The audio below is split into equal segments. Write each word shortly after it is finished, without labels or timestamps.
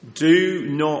Do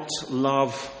not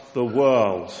love the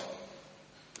world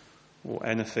or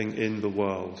anything in the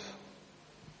world.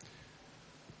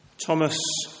 Thomas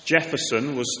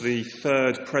Jefferson was the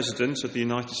third president of the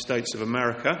United States of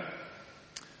America.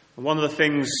 And one of the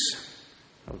things,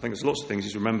 I think there's lots of things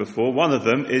he's remembered for, one of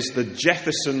them is the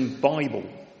Jefferson Bible.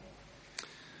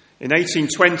 In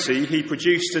 1820, he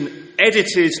produced an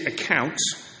edited account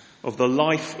of the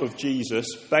life of Jesus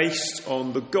based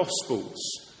on the Gospels.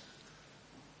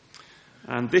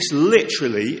 And this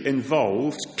literally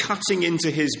involved cutting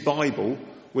into his Bible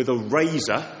with a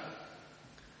razor,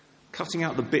 cutting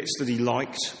out the bits that he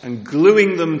liked and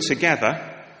gluing them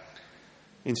together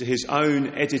into his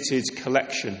own edited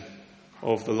collection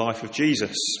of the life of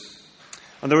Jesus.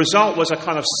 And the result was a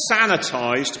kind of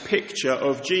sanitized picture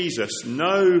of Jesus.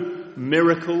 No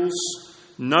miracles,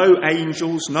 no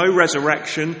angels, no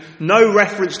resurrection, no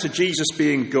reference to Jesus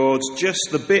being God, just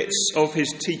the bits of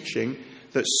his teaching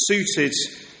that suited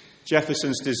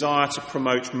Jefferson's desire to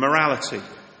promote morality.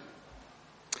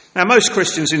 Now, most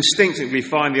Christians instinctively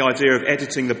find the idea of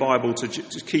editing the Bible to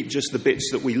keep just the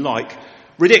bits that we like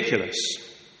ridiculous.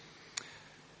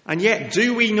 And yet,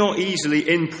 do we not easily,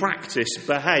 in practice,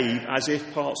 behave as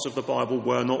if parts of the Bible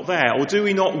were not there? Or do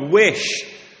we not wish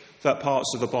that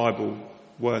parts of the Bible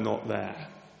were not there?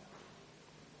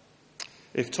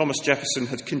 If Thomas Jefferson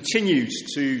had continued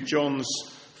to John's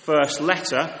first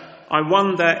letter, I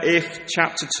wonder if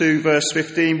chapter 2, verse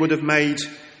 15 would have made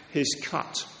his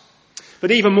cut.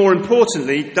 But even more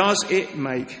importantly, does it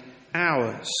make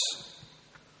ours?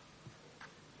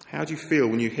 How do you feel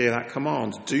when you hear that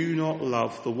command? Do not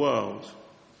love the world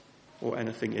or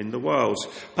anything in the world.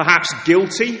 Perhaps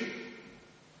guilty?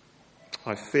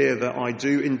 I fear that I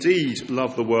do indeed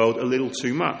love the world a little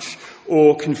too much.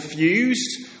 Or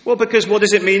confused? Well, because what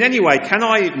does it mean anyway? Can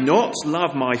I not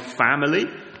love my family?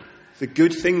 The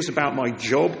good things about my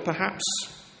job, perhaps?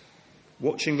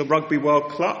 Watching the Rugby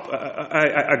World Cup?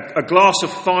 A glass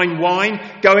of fine wine?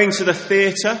 Going to the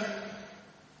theatre?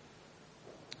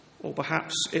 Or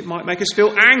perhaps it might make us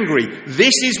feel angry.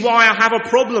 This is why I have a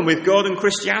problem with God and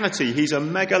Christianity. He's a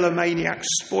megalomaniac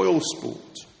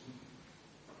spoilsport.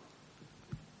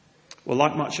 Well,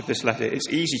 like much of this letter, it's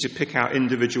easy to pick out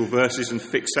individual verses and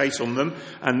fixate on them.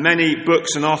 And many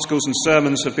books and articles and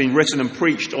sermons have been written and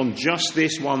preached on just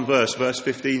this one verse, verse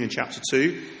 15 in chapter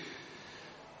 2.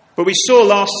 But we saw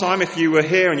last time, if you were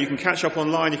here, and you can catch up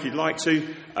online if you'd like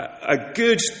to, a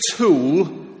good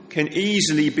tool can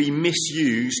easily be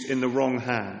misused in the wrong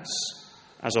hands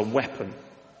as a weapon,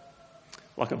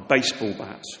 like a baseball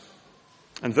bat.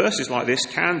 And verses like this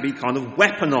can be kind of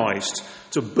weaponized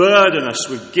to burden us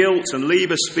with guilt and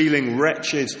leave us feeling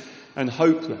wretched and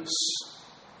hopeless.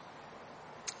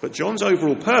 But John's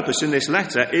overall purpose in this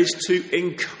letter is to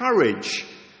encourage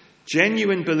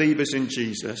genuine believers in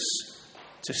Jesus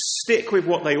to stick with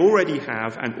what they already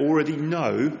have and already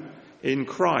know in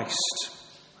Christ.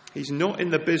 He's not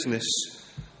in the business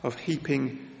of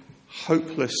heaping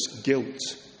hopeless guilt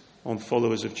on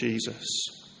followers of Jesus.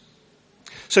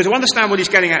 So to understand what he's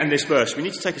getting at in this verse, we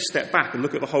need to take a step back and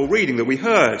look at the whole reading that we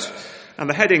heard. And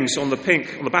the headings on the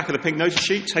back of the pink notice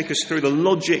sheet take us through the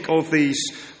logic of these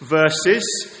verses.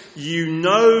 You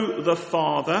know the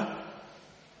Father,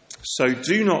 so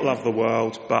do not love the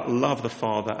world, but love the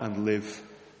Father and live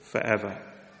forever.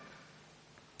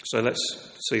 So let's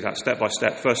see that step by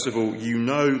step. First of all, you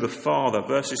know the Father,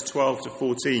 verses 12 to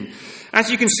 14. As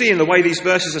you can see in the way these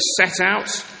verses are set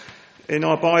out in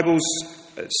our Bibles,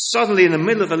 suddenly in the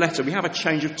middle of the letter we have a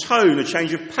change of tone, a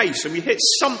change of pace, and we hit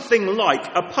something like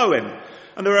a poem.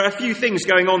 And there are a few things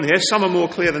going on here. Some are more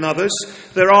clear than others.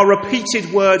 There are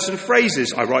repeated words and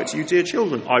phrases. I write to you, dear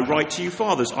children. I write to you,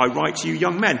 fathers. I write to you,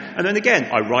 young men. And then again,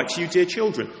 I write to you, dear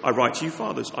children. I write to you,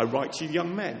 fathers. I write to you,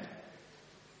 young men.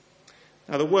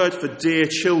 Now, the word for dear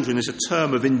children is a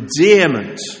term of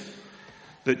endearment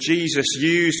that Jesus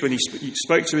used when he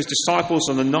spoke to his disciples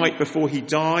on the night before he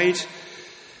died.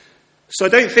 So I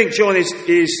don't think John is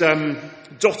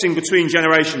dotting between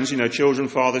generations, children,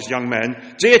 fathers, young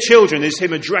men. Dear children is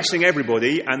him addressing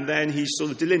everybody, and then he's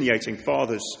sort of delineating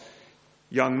fathers,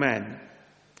 young men.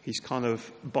 He's kind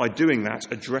of, by doing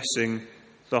that, addressing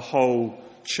the whole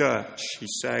church.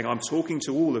 He's saying, I'm talking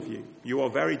to all of you. You are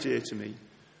very dear to me.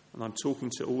 And I'm talking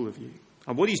to all of you.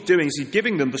 And what he's doing is he's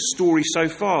giving them the story so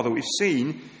far that we've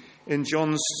seen in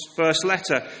John's first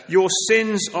letter. Your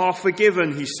sins are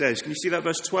forgiven, he says. Can you see that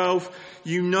verse 12?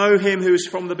 You know him who is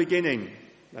from the beginning.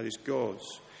 That is God.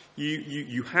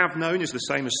 You have known is the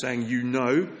same as saying you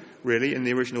know, really, in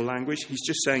the original language. He's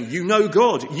just saying you know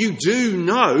God. You do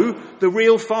know the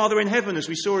real Father in heaven, as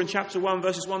we saw in chapter 1,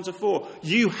 verses 1 to 4.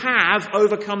 You have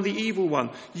overcome the evil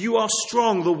one. You are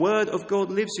strong. The word of God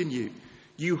lives in you.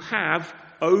 You have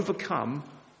overcome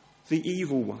the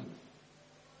evil one.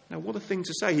 Now, what a thing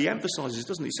to say. He emphasizes,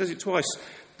 doesn't he? He says it twice.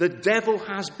 The devil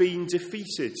has been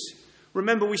defeated.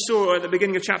 Remember, we saw at the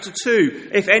beginning of chapter 2,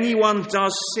 if anyone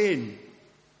does sin,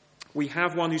 we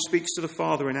have one who speaks to the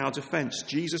Father in our defense,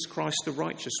 Jesus Christ, the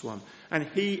righteous one. And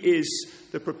he is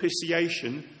the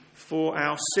propitiation for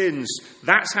our sins.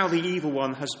 That's how the evil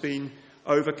one has been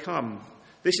overcome.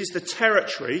 This is the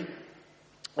territory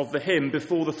of the hymn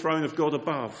before the throne of God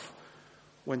above.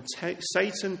 When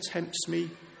Satan tempts me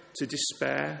to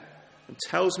despair and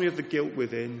tells me of the guilt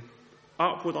within,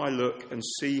 upward I look and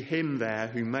see him there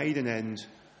who made an end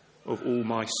of all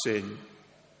my sin.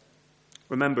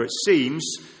 Remember, it seems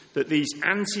that these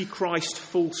antichrist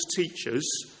false teachers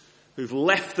who've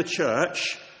left the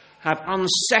church have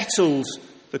unsettled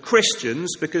the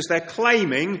Christians because they're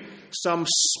claiming some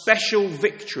special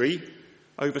victory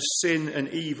over sin and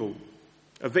evil,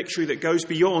 a victory that goes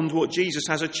beyond what Jesus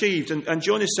has achieved. And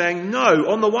John is saying, no,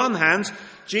 on the one hand,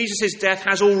 Jesus' death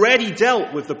has already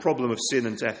dealt with the problem of sin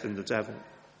and death and the devil.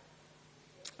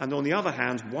 And on the other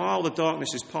hand, while the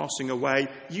darkness is passing away,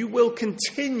 you will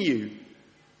continue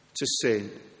to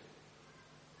sin.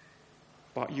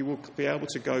 But you will be able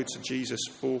to go to Jesus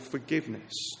for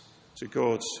forgiveness, to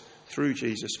God through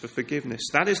Jesus for forgiveness.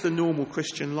 That is the normal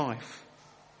Christian life.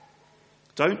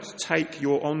 Don't take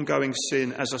your ongoing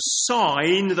sin as a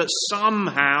sign that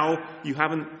somehow you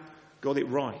haven't got it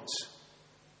right,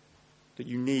 that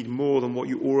you need more than what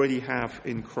you already have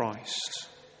in Christ.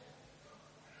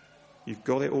 You've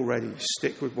got it already.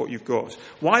 Stick with what you've got.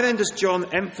 Why then does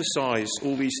John emphasize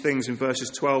all these things in verses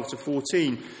 12 to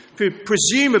 14?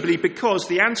 Presumably because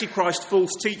the Antichrist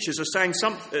false teachers are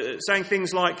saying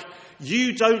things like,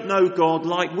 you don't know God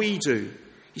like we do.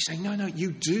 He's saying, no,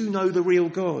 you do know the real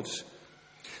God.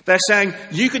 They're saying,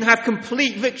 you can have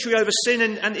complete victory over sin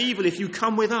and evil if you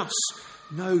come with us.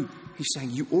 No, he's saying,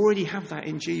 you already have that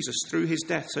in Jesus through his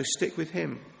death, so stick with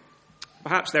him.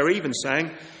 Perhaps they're even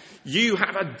saying, you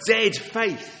have a dead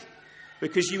faith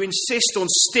because you insist on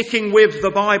sticking with the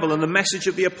Bible and the message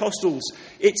of the apostles.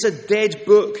 It's a dead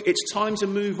book. It's time to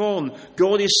move on.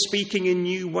 God is speaking in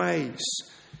new ways.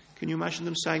 Can you imagine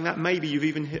them saying that? Maybe you've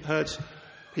even heard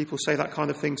people say that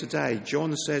kind of thing today.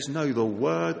 John says, no, the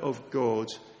word of God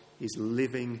is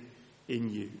living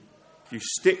in you. If you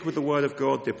stick with the word of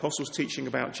God, the apostles' teaching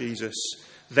about Jesus,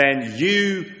 then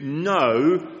you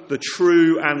know the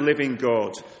true and living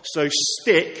God. So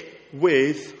stick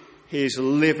with his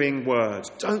living word.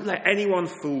 Don't let anyone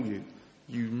fool you.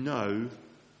 You know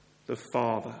the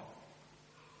Father.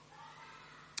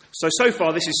 So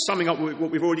far, this is summing up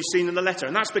what we've already seen in the letter.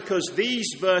 And that's because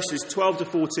these verses 12 to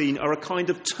 14 are a kind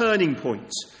of turning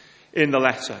point in the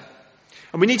letter.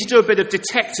 And we need to do a bit of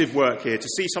detective work here to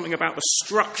see something about the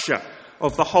structure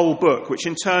of the whole book, which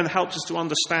in turn helps us to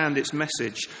understand its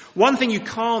message. One thing you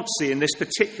can't see in this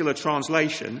particular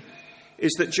translation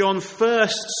is that John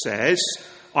first says,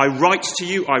 I write to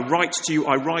you, I write to you,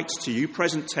 I write to you,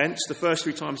 present tense, the first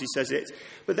 3 times he says it.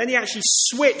 But then he actually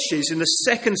switches in the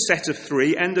second set of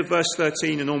 3, end of verse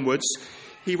 13 and onwards.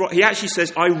 He actually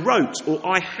says, I wrote, or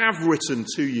I have written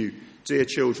to you, dear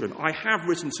children. I have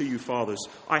written to you, fathers.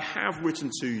 I have written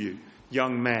to you,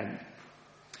 young men.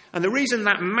 And the reason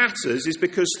that matters is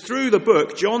because through the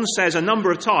book, John says a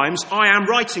number of times, I am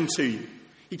writing to you.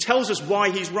 He tells us why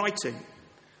he's writing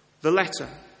the letter.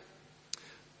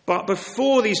 But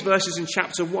before these verses in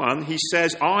chapter 1, he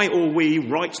says, I or we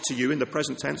write to you in the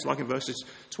present tense, like in verses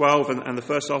 12 and the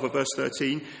first half of verse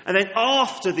 13. And then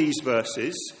after these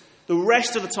verses, the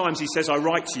rest of the times he says, I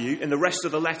write to you, in the rest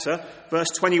of the letter, verse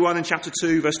 21 in chapter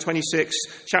 2, verse 26,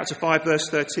 chapter 5, verse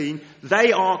 13,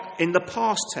 they are in the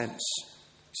past tense.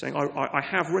 Saying, I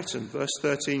have written, verse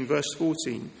 13, verse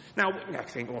 14. Now, I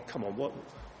think, oh, come on, what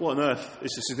on earth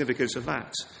is the significance of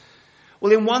that?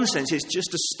 Well, in one sense, it's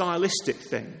just a stylistic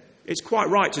thing. It's quite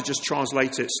right to just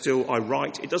translate it still, I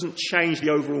write. It doesn't change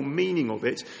the overall meaning of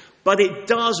it, but it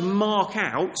does mark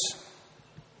out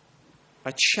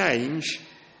a change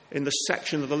in the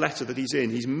section of the letter that he's in.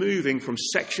 He's moving from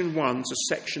section 1 to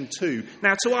section 2.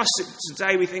 Now, to us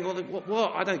today, we think, well,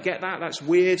 what? I don't get that. That's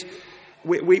weird.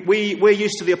 We're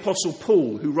used to the Apostle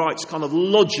Paul, who writes kind of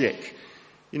logic.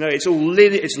 You know, it's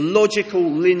logical,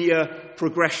 linear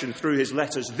progression through his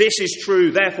letters. This is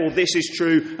true, therefore this is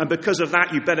true, and because of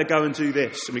that you better go and do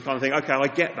this. And we kind of think, okay, I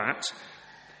get that.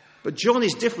 But John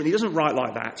is different. He doesn't write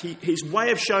like that. His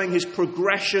way of showing his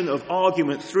progression of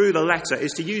argument through the letter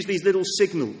is to use these little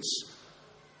signals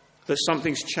that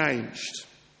something's changed.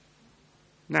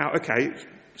 Now, okay,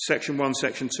 section 1,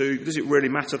 section 2, does it really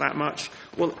matter that much?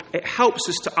 Well, it helps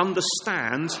us to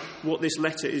understand what this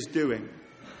letter is doing.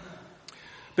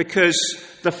 Because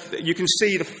you can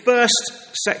see the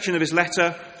first section of his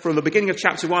letter, from the beginning of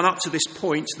chapter 1 up to this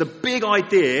point, the big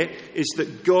idea is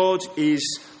that God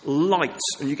is light.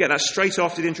 And you get that straight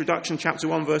after the introduction, chapter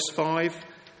 1, verse 5.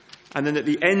 And then at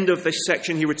the end of this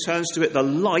section, he returns to it. The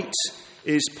light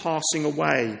is passing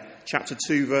away, chapter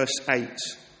 2, verse 8.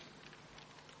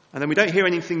 And then we don't hear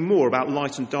anything more about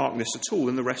light and darkness at all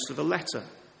in the rest of the letter.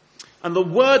 And the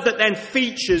word that then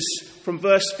features from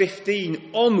verse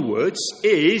 15 onwards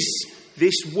is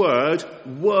this word,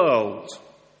 world.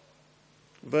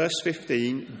 Verse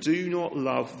 15, do not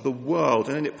love the world.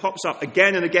 And then it pops up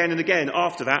again and again and again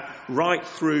after that, right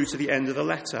through to the end of the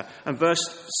letter. And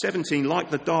verse 17, like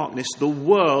the darkness, the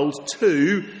world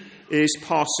too is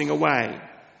passing away.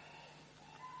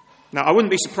 Now, I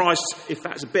wouldn't be surprised if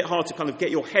that's a bit hard to kind of get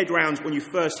your head round when you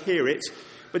first hear it,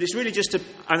 but it's really just an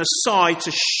aside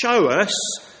to show us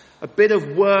a bit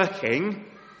of working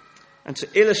and to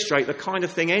illustrate the kind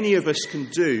of thing any of us can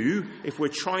do if we're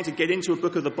trying to get into a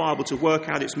book of the Bible to work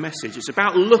out its message. It's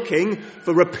about looking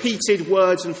for repeated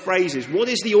words and phrases. What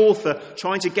is the author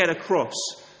trying to get across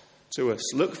to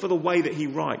us? Look for the way that he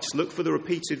writes. Look for the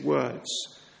repeated words,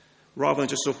 rather than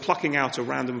just sort of plucking out a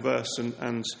random verse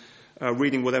and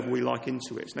reading whatever we like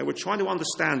into it. Now, we're trying to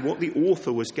understand what the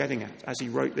author was getting at as he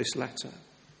wrote this letter.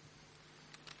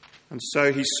 And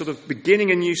so he's sort of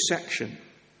beginning a new section.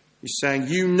 He's saying,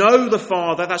 you know the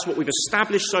Father. That's what we've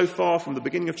established so far from the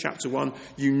beginning of chapter 1.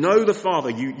 You know the Father.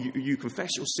 You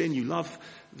confess your sin. You love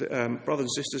the, brothers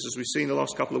and sisters, as we've seen the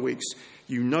last couple of weeks.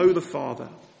 You know the Father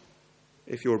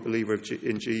if you're a believer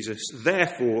in Jesus.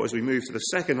 Therefore, as we move to the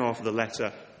second half of the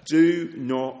letter, do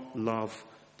not love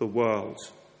the world.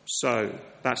 So,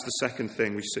 that's the second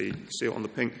thing we see. See it on the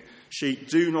pink sheet.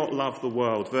 Do not love the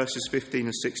world. Verses 15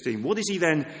 and 16. What is he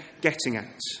then getting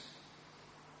at?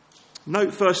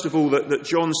 Note, first of all, that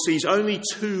John sees only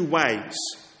two ways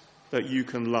that you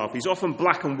can love. He's often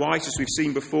black and white, as we've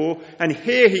seen before. And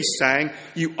here he's saying,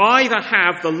 you either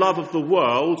have the love of the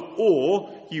world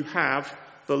or you have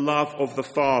the love of the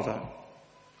Father.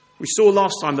 We saw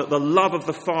last time that the love of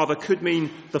the Father could mean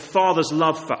the Father's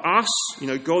love for us,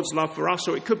 God's love for us,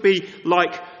 or it could be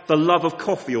like the love of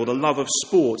coffee or the love of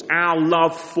sport, our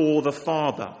love for the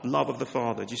Father, love of the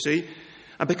Father. Do you see?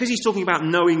 And because he's talking about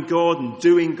knowing God and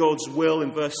doing God's will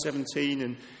in verse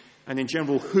 17 and in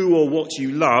general who or what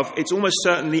you love, it's almost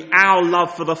certainly our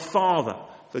love for the Father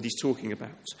that he's talking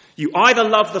about. You either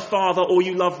love the Father or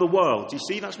you love the world. Do you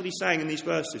see? That's what he's saying in these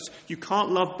verses. You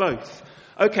can't love both.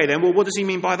 Okay then, well, what does he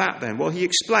mean by that then? Well, he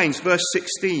explains, verse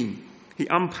 16. He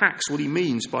unpacks what he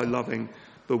means by loving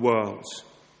the world.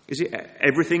 Is it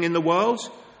everything in the world?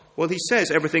 Well, he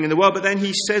says everything in the world, but then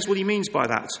he says what he means by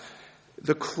that.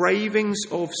 The cravings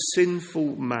of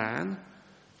sinful man,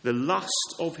 the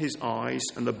lust of his eyes,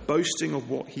 and the boasting of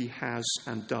what he has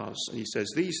and does. And he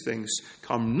says these things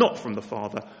come not from the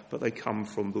Father, but they come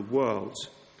from the world.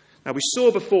 Now, we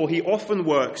saw before he often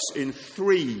works in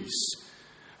threes.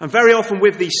 And very often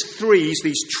with these threes,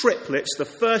 these triplets, the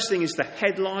first thing is the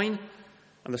headline,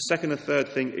 and the second and third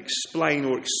thing explain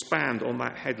or expand on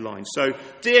that headline. So,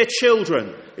 dear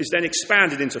children is then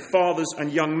expanded into fathers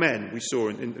and young men, we saw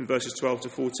in verses 12 to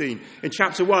 14. In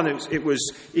chapter 1, it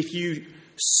was, if you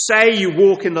say you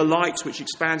walk in the light, which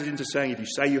expanded into saying, if you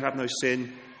say you have no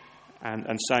sin,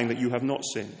 and saying that you have not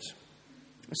sinned.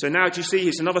 So now, do you see,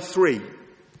 it's another three.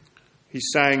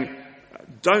 He's saying,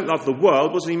 don't love the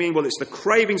world. What does he mean? Well, it's the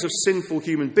cravings of sinful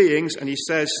human beings. And he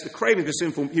says the cravings of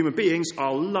sinful human beings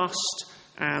are lust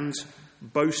and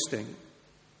boasting.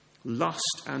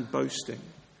 Lust and boasting.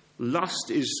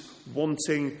 Lust is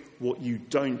wanting what you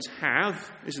don't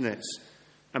have, isn't it?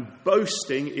 And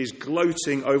boasting is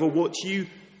gloating over what you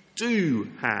do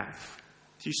have.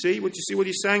 Do you see? What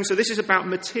he's saying? So this is about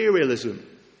materialism.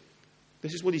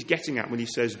 This is what he's getting at when he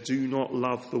says, do not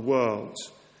love the world.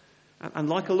 And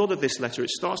like a lot of this letter, it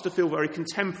starts to feel very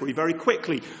contemporary very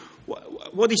quickly.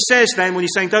 What he says then when he's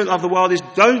saying don't love the world is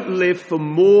don't live for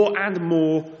more and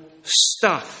more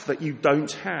stuff that you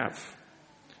don't have.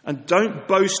 And don't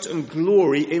boast and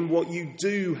glory in what you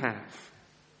do have.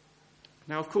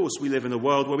 Now, of course, we live in a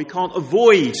world where we can't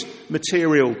avoid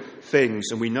material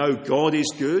things. And we know God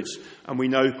is good. And we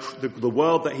know the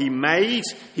world that he made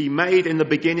in the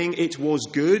beginning, it was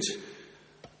good.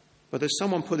 But as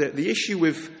someone put it, the issue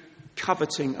with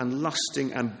coveting and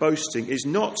lusting and boasting is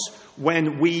not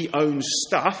when we own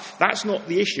stuff. That's not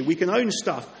the issue. We can own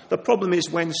stuff. The problem is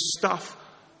when stuff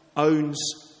owns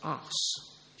us.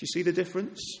 Do you see the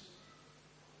difference?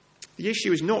 The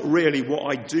issue is not really what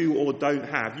I do or don't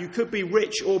have. You could be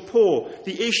rich or poor.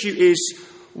 The issue is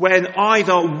when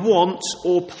either want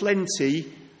or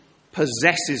plenty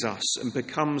possesses us and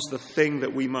becomes the thing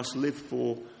that we must live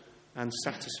for and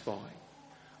satisfy.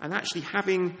 And actually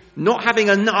not having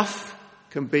enough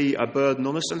can be a burden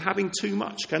on us, and having too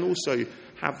much can also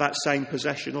have that same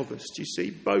possession of us. Do you see?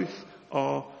 Both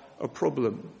are a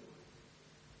problem.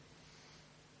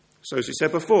 So as we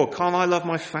said before, can't I love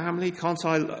my family? Can't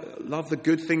I love the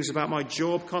good things about my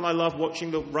job? Can't I love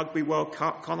watching the Rugby World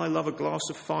Cup? Can't I love a glass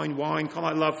of fine wine? Can't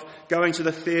I love going to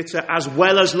the theatre as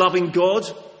well as loving God?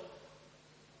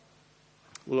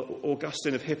 Well,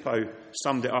 Augustine of Hippo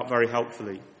summed it up very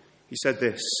helpfully. He said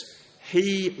this: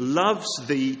 "He loves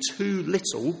thee too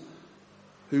little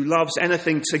who loves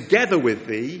anything together with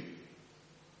thee,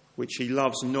 which he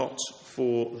loves not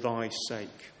for thy sake."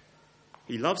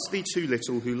 He loves thee too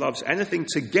little who loves anything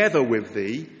together with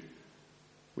thee,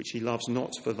 which he loves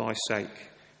not for thy sake.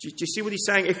 Do you see what he's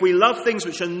saying? If we love things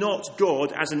which are not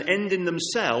God as an end in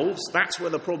themselves, that's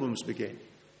where the problems begin.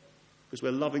 Because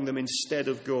we're loving them instead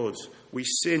of God. We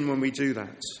sin when we do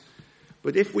that.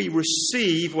 But if we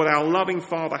receive what our loving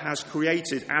Father has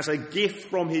created as a gift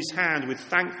from his hand with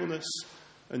thankfulness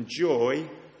and joy,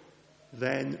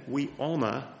 then we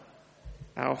honour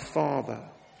our Father.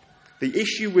 The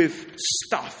issue with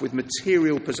stuff, with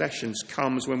material possessions,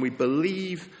 comes when we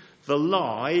believe the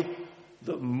lie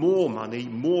that more money,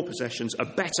 more possessions, a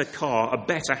better car, a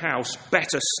better house,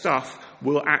 better stuff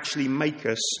will actually make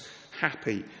us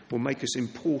happy, will make us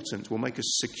important, will make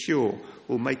us secure,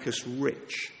 will make us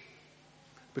rich.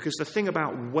 Because the thing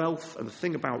about wealth and the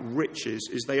thing about riches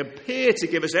is they appear to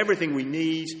give us everything we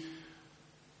need,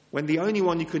 when the only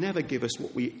one who can ever give us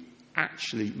what we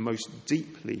actually most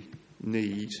deeply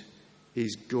need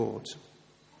is God.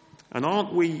 And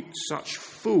aren't we such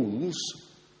fools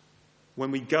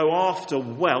when we go after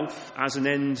wealth as an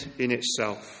end in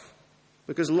itself?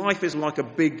 Because life is like a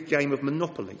big game of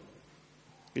Monopoly.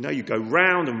 You know, you go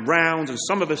round and round, and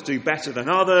some of us do better than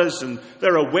others, and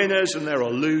there are winners and there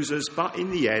are losers, but in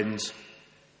the end,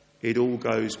 it all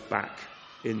goes back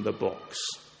in the box.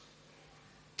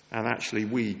 And actually,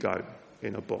 we go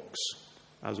in a box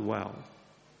as well.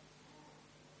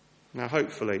 Now,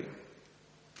 hopefully,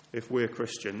 if we're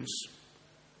Christians,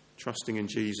 trusting in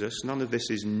Jesus, none of this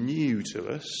is new to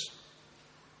us.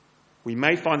 We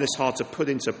may find this hard to put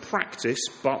into practice,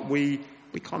 but we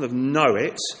kind of know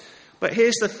it. But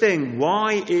here's the thing.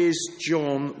 Why is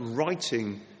John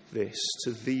writing this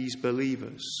to these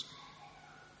believers?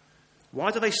 Why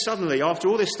do they suddenly, after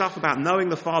all this stuff about knowing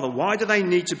the Father, why do they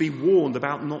need to be warned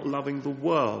about not loving the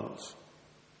world?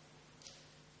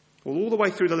 Well, all the way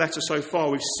through the letter so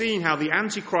far, we've seen how the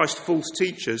Antichrist false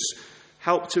teachers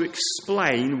help to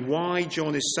explain why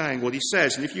John is saying what he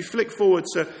says. And if you flick forward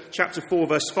to chapter 4,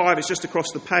 verse 5, it's just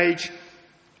across the page.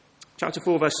 Chapter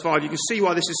 4, verse 5, you can see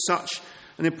why this is such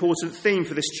an important theme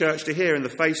for this church to hear in the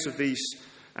face of these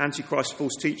Antichrist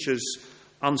false teachers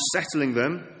unsettling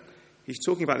them. He's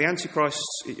talking about the Antichrist.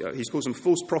 He calls them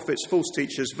false prophets, false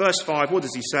teachers. Verse 5, what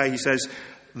does he say? He says,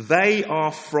 "They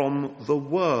are from the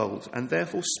world and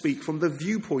therefore speak from the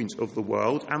viewpoint of the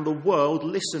world, and the world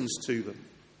listens to them."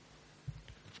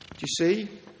 Do you see?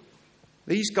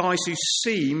 These guys who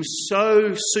seem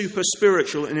so super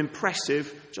spiritual and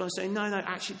impressive, John is saying, no,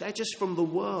 actually, they're just from the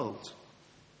world.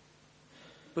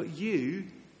 But you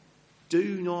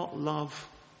do not love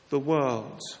the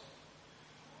world.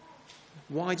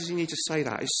 Why does he need to say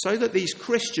that? It's so that these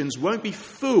Christians won't be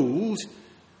fooled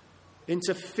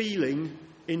into feeling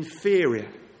inferior.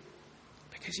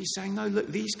 Because he's saying, no, look,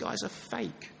 these guys are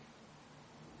fake.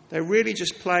 They're really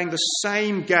just playing the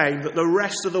same game that the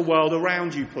rest of the world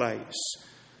around you plays.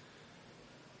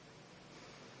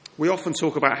 We often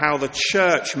talk about how the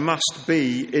church must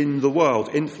be in the world,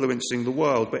 influencing the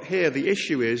world. But here the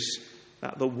issue is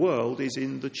that the world is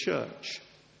in the church.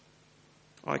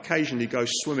 I occasionally go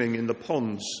swimming in the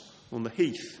ponds on the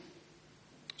heath.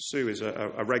 Sue is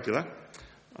a regular.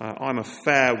 I'm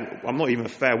not even a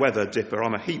fair weather dipper,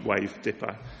 I'm a heat wave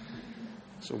dipper.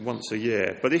 So once a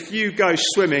year. But if you go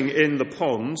swimming in the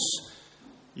ponds,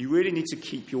 you really need to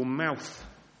keep your mouth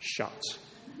shut.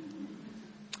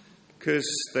 Because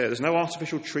there's no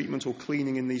artificial treatment or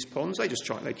cleaning in these ponds. They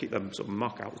keep them sort of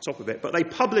muck out the top of it. But they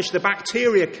publish the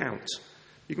bacteria count.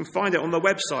 You can find it on their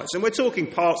websites. And we're talking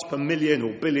parts per million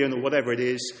or billion or whatever it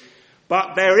is.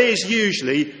 But there is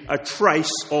usually a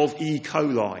trace of E.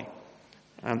 coli.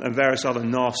 and various other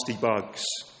nasty bugs.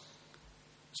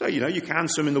 So, you can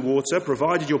swim in the water,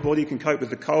 provided your body can cope with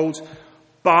the cold,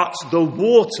 but the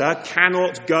water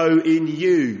cannot go in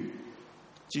you.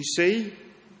 Do you see?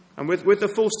 And with the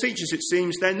false teachers, it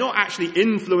seems they're not actually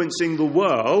influencing the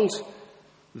world,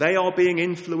 they are being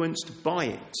influenced by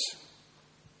it.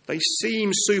 They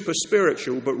seem super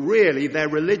spiritual, but really their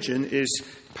religion is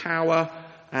power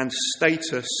and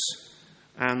status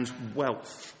and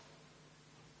wealth.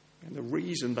 And the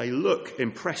reason they look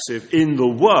impressive in the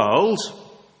world,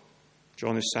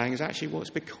 John is saying, is actually, it's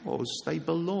because they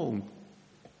belong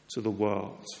to the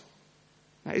world.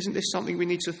 Now, isn't this something we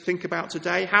need to think about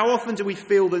today? How often do we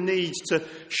feel the need to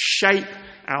shape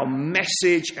our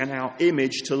message and our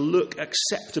image to look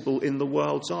acceptable in the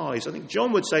world's eyes? I think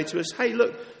John would say to us, hey,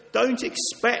 look, don't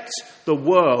expect the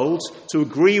world to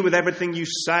agree with everything you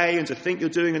say and to think you're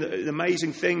doing an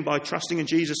amazing thing by trusting in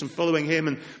Jesus and following him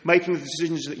and making the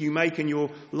decisions that you make in your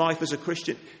life as a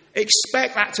Christian.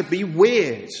 Expect that to be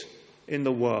weird in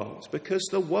the world, because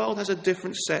the world has a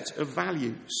different set of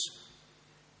values.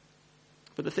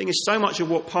 But the thing is, so much of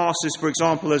what passes, for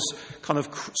example, as kind of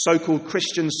so-called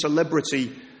Christian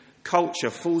celebrity culture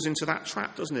falls into that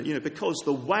trap, doesn't it? Because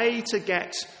the way to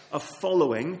get a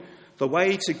following, the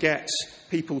way to get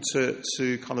people to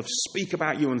kind of speak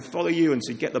about you and follow you and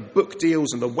to get the book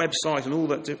deals and the website and all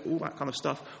that kind of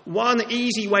stuff, one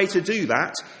easy way to do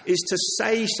that is to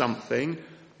say something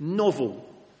novel,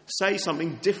 say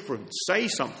something different, say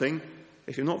something,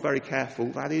 if you're not very careful,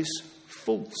 that is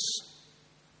false.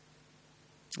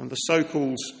 And the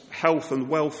so-called health and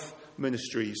wealth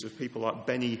ministries of people like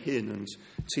Benny Hinn and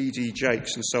T.D.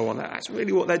 Jakes and so on, that's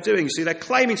really what they're doing. See, they're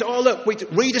claiming to, look, we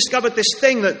rediscovered this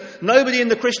thing that nobody in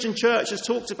the Christian church has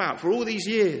talked about for all these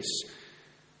years.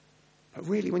 But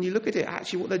really, when you look at it,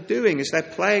 actually what they're doing is they're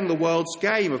playing the world's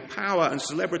game of power and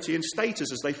celebrity and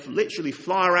status as they literally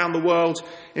fly around the world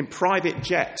in private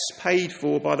jets paid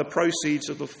for by the proceeds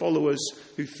of the followers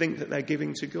who think that they're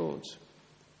giving to God.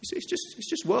 You see, it's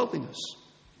just worldliness.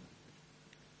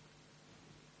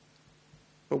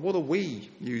 But what are we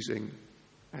using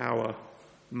our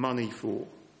money for,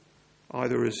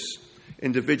 either as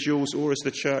individuals or as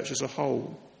the church as a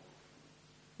whole?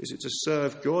 Is it to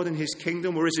serve God and his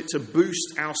kingdom, or is it to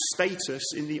boost our status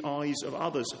in the eyes of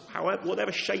others? However,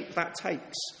 whatever shape that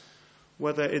takes,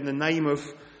 whether in the name of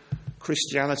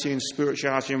Christianity and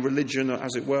spirituality and religion,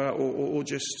 as it were, or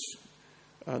just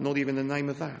not even the name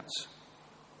of that.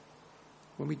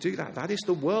 When we do that, that is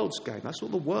the world's game. That's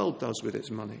what the world does with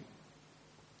its money.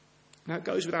 Now, it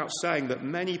goes without saying that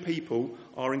many people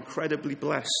are incredibly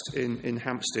blessed in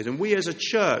Hampstead. And we as a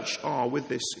church are, with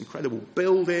this incredible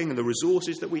building and the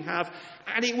resources that we have.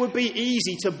 And it would be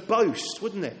easy to boast,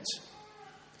 wouldn't it?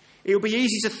 It would be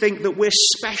easy to think that we're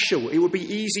special. It would be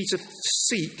easy to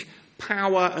seek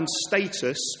power and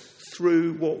status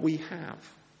through what we have.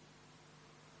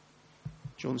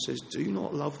 John says, do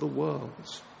not love the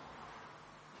world.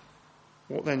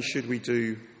 What then should we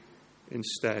do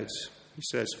instead? He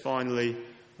says, finally,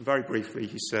 very briefly,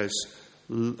 he says,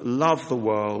 love the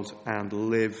world and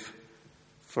live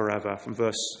forever. From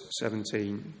verse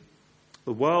 17,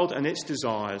 the world and its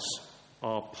desires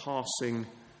are passing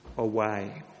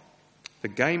away. The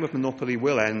game of Monopoly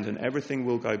will end and everything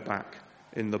will go back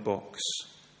in the box.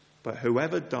 But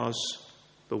whoever does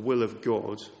the will of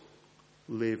God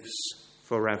lives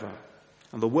forever.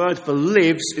 And the word for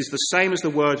lives is the same as the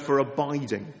word for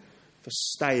abiding, for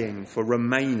staying, for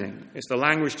remaining. It's the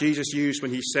language Jesus used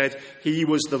when he said, he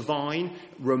was the vine,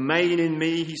 remain in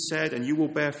me, he said, and you will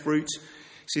bear fruit.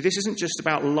 See, this isn't just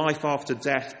about life after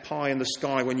death, pie in the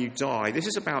sky when you die. This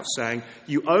is about saying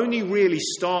you only really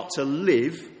start to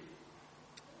live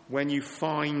when you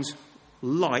find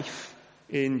life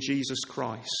in Jesus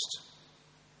Christ.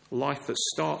 Life that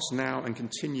starts now and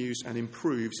continues and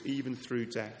improves even through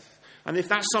death. And if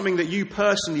that's something that you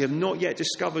personally have not yet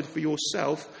discovered for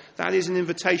yourself, that is an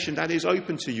invitation that is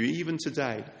open to you even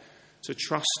today, to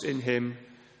trust in him,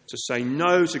 to say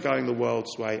no to going the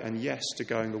world's way and yes to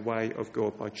going the way of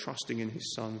God by trusting in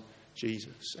his Son,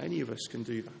 Jesus. Any of us can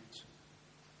do that.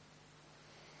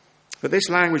 But this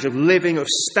language of living, of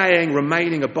staying,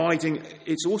 remaining, abiding,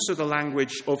 it's also the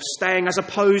language of staying as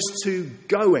opposed to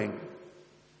going.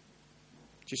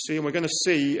 You see, and we're going to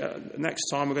see, next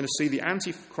time we're going to see the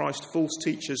Antichrist false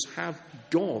teachers have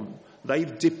gone.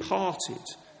 They've departed.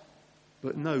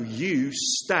 But no, you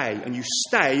stay. And you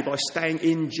stay by staying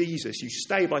in Jesus. You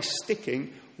stay by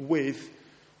sticking with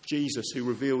Jesus, who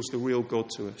reveals the real God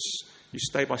to us. You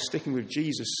stay by sticking with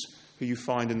Jesus, who you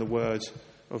find in the word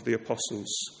of the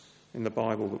apostles in the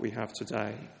Bible that we have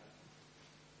today.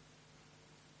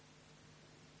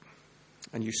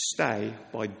 and you stay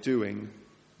by doing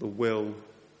the will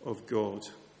of God.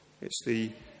 It's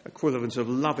the equivalent of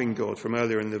loving God from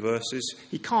earlier in the verses.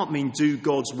 He can't mean do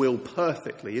God's will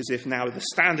perfectly, as if now the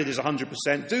standard is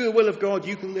 100%. Do the will of God,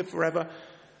 you can live forever.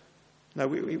 No,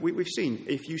 we've seen,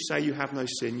 if you say you have no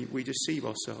sin, we deceive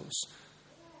ourselves.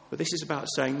 But this is about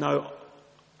saying, no,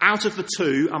 out of the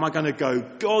two, am I going to go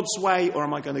God's way or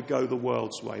am I going to go the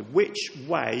world's way? Which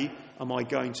way am I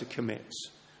going to commit?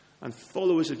 And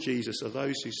followers of Jesus are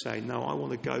those who say, no, I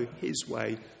want to go his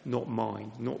way, not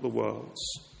mine, not the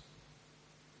world's.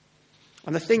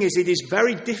 And the thing is, it is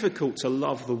very difficult to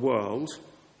love the world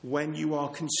when you are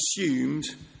consumed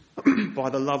by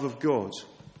the love of God.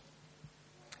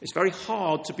 It's very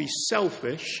hard to be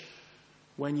selfish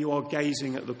when you are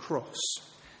gazing at the cross.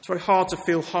 It's very hard to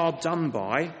feel hard done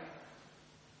by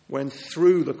when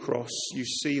through the cross you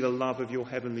see the love of your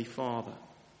Heavenly Father.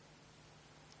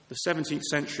 The 17th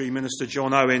century minister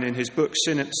John Owen, in his book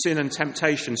Sin and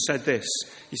Temptation, said this.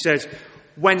 He said,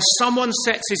 when someone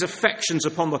sets his affections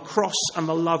upon the cross and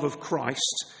the love of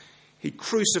Christ, he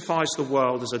crucifies the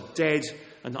world as a dead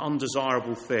and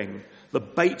undesirable thing. The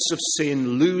baits of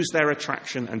sin lose their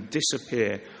attraction and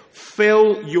disappear.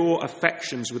 Fill your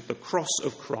affections with the cross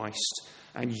of Christ,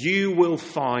 and you will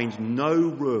find no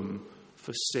room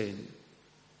for sin.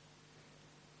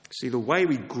 See, the way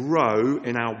we grow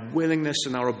in our willingness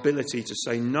and our ability to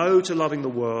say no to loving the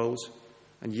world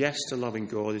and yes to loving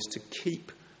God is to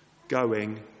keep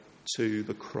going to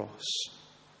the cross.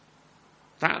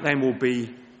 That then will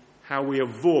be how we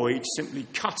avoid simply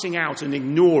cutting out and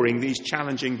ignoring these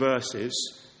challenging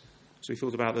verses, as we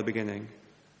thought about at the beginning.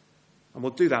 And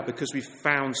we'll do that because we've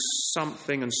found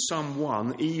something and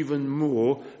someone even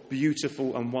more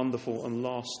beautiful and wonderful and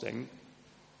lasting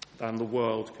than the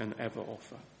world can ever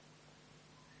offer.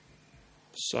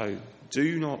 So,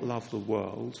 do not love the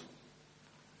world,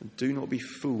 and do not be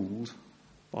fooled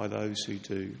by those who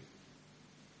do.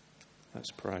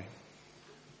 Let's pray.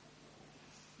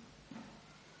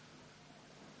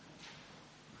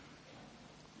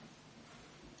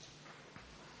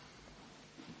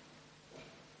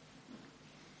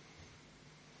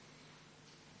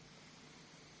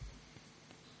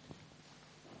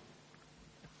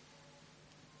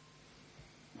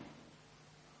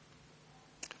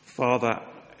 Father,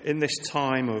 in this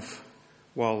time of,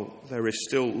 while there is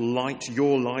still light,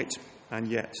 your light, and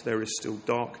yet there is still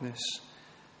darkness,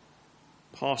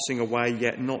 passing away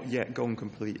yet not yet gone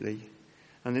completely,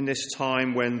 and in this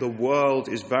time when the world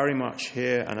is very much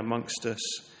here and amongst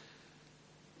us,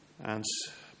 and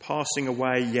passing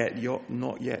away yet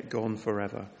not yet gone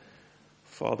forever,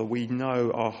 Father, we know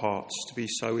our hearts to be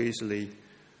so easily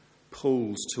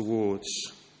pulled towards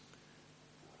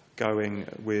going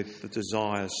with the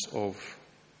desires of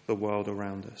the world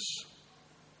around us,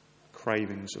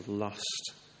 cravings of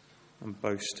lust and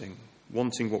boasting,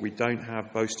 wanting what we don't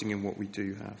have, boasting in what we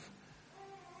do have.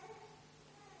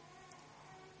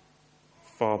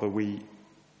 Father, we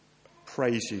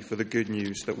praise you for the good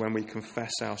news that when we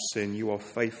confess our sin, you are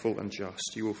faithful and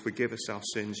just. You will forgive us our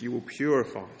sins. You will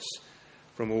purify us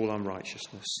from all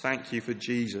unrighteousness. Thank you for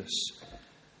Jesus.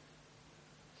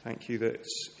 Thank you that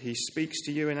he speaks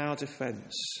to you in our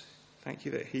defence. Thank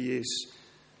you that he is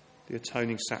the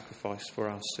atoning sacrifice for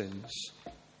our sins.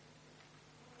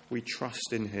 We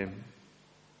trust in him.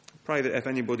 I pray that if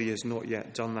anybody has not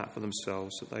yet done that for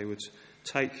themselves, that they would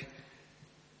take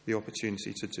the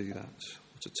opportunity to do that,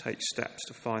 to take steps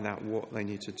to find out what they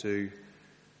need to do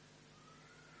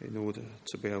in order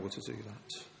to be able to do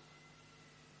that.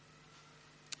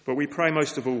 But we pray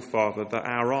most of all, Father, that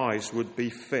our eyes would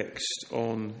be fixed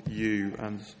on you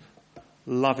and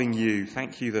loving you.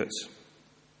 Thank you that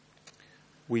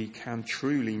we can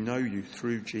truly know you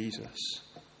through Jesus.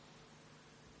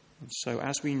 And so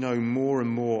as we know more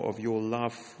and more of your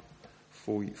love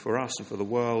for us and for the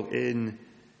world in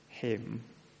him,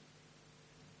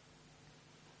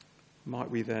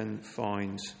 might we then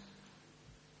find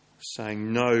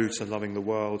saying no to loving the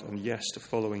world and yes to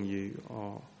following you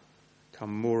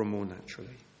come more and more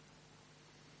naturally.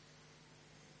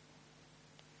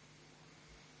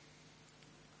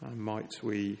 And might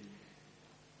we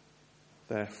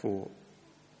therefore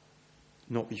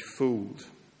not be fooled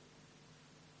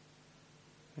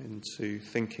into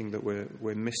thinking that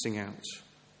we're missing out,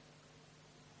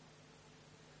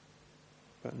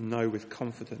 but know with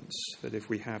confidence that if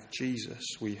we have Jesus,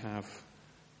 we have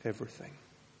everything.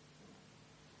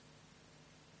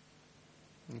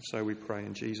 And so we pray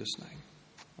in Jesus' name.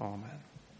 Amen.